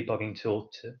another debugging tool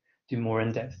to do more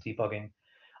in-depth debugging.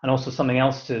 And also something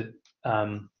else to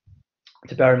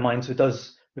bear in mind, so it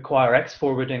does require X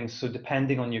forwarding, so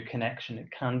depending on your connection, it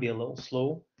can be a little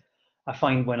slow. I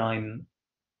find when I'm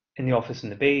in the office in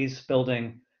the Bays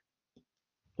building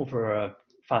over a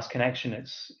fast connection,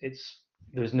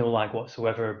 there's no lag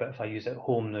whatsoever, but if I use it at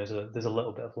home, there's a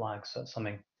little bit of lag, so that's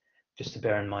something just to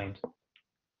bear in mind.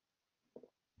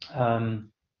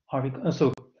 Harvey,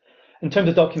 so in terms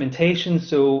of documentation,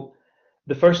 so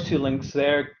the first two links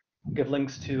there give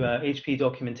links to HPE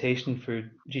documentation for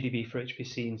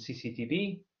gdb4hpc and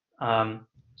ccdb.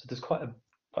 So there's quite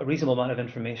a reasonable amount of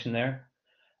information there.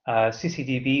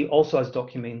 ccdb also has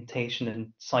documentation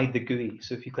inside the GUI,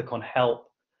 so if you click on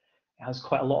help, it has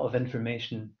quite a lot of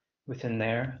information within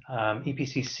there.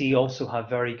 EPCC also have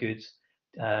very good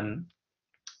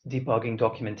debugging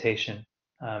documentation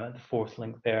at the fourth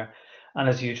link there. And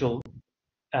as usual,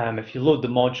 if you load the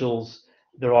modules,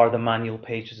 there are the manual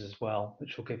pages as well,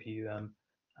 which will give you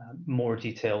more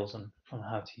details on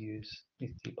how to use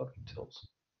these debugging tools.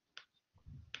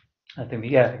 I think,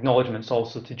 yeah, acknowledgements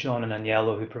also to John and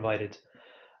Agnello, who provided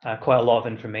quite a lot of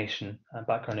information,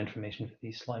 background information for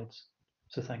these slides.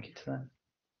 So thank you to them.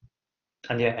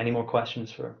 And yeah, any more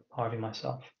questions for Harvey,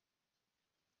 myself?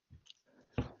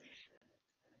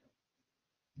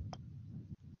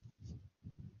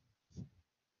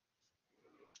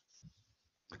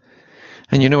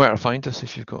 And you know where to find us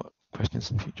if you've got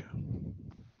questions in the future.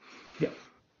 Yeah.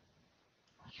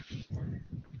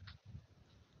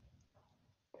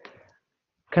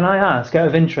 Can I ask, out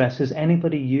of interest, has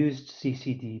anybody used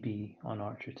ccdb on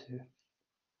ARCHER2?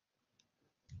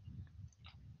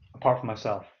 Apart from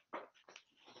myself.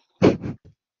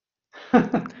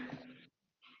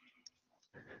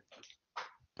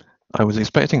 I was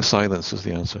expecting silence as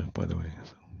the answer, by the way.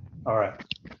 All right.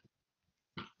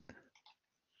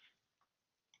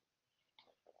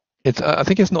 I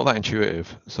think it's not that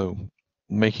intuitive. So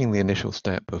making the initial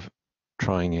step of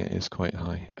trying it is quite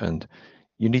high, and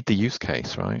you need the use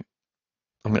case, right?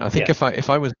 I mean, I think if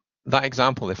I was that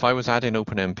example, if I was adding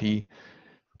OpenMP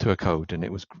to a code and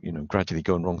it was, gradually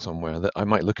going wrong somewhere, that I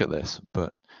might look at this,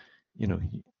 but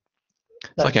it's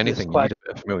like anything, you need a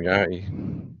bit of familiarity.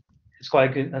 It's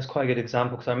quite a good. That's quite a good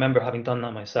example, because I remember having done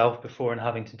that myself before and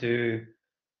having to do,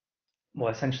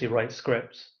 well, essentially write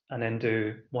scripts and then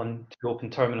do 1-2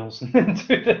 open terminals and then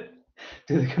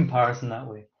do the comparison that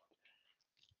way.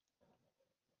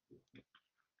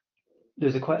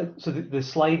 There's so the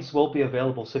slides will be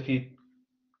available. So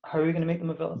how are we going to make them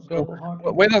available?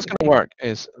 The way that's going to work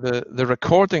is the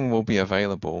recording will be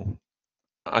available.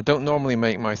 I don't normally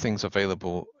make my things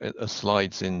available as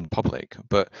slides in public,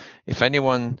 but if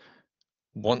anyone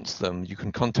wants them, you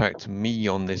can contact me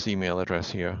on this email address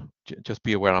here. Just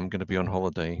be aware I'm going to be on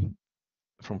holiday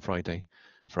from Friday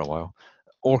for a while,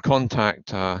 or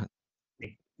contact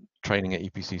training at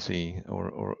EPCC,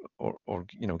 or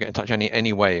get in touch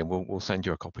any way, and we'll send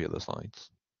you a copy of the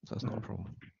slides. So that's not a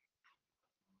problem.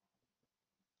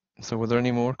 So were there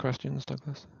any more questions,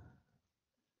 Douglas?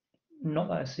 Not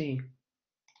that I see.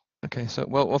 Okay, so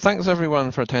well, thanks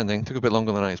everyone for attending. Took a bit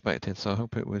longer than I expected, so I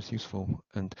hope it was useful.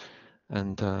 And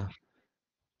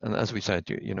as we said,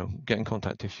 get in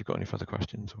contact if you've got any further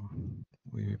questions, or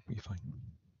we'll be fine.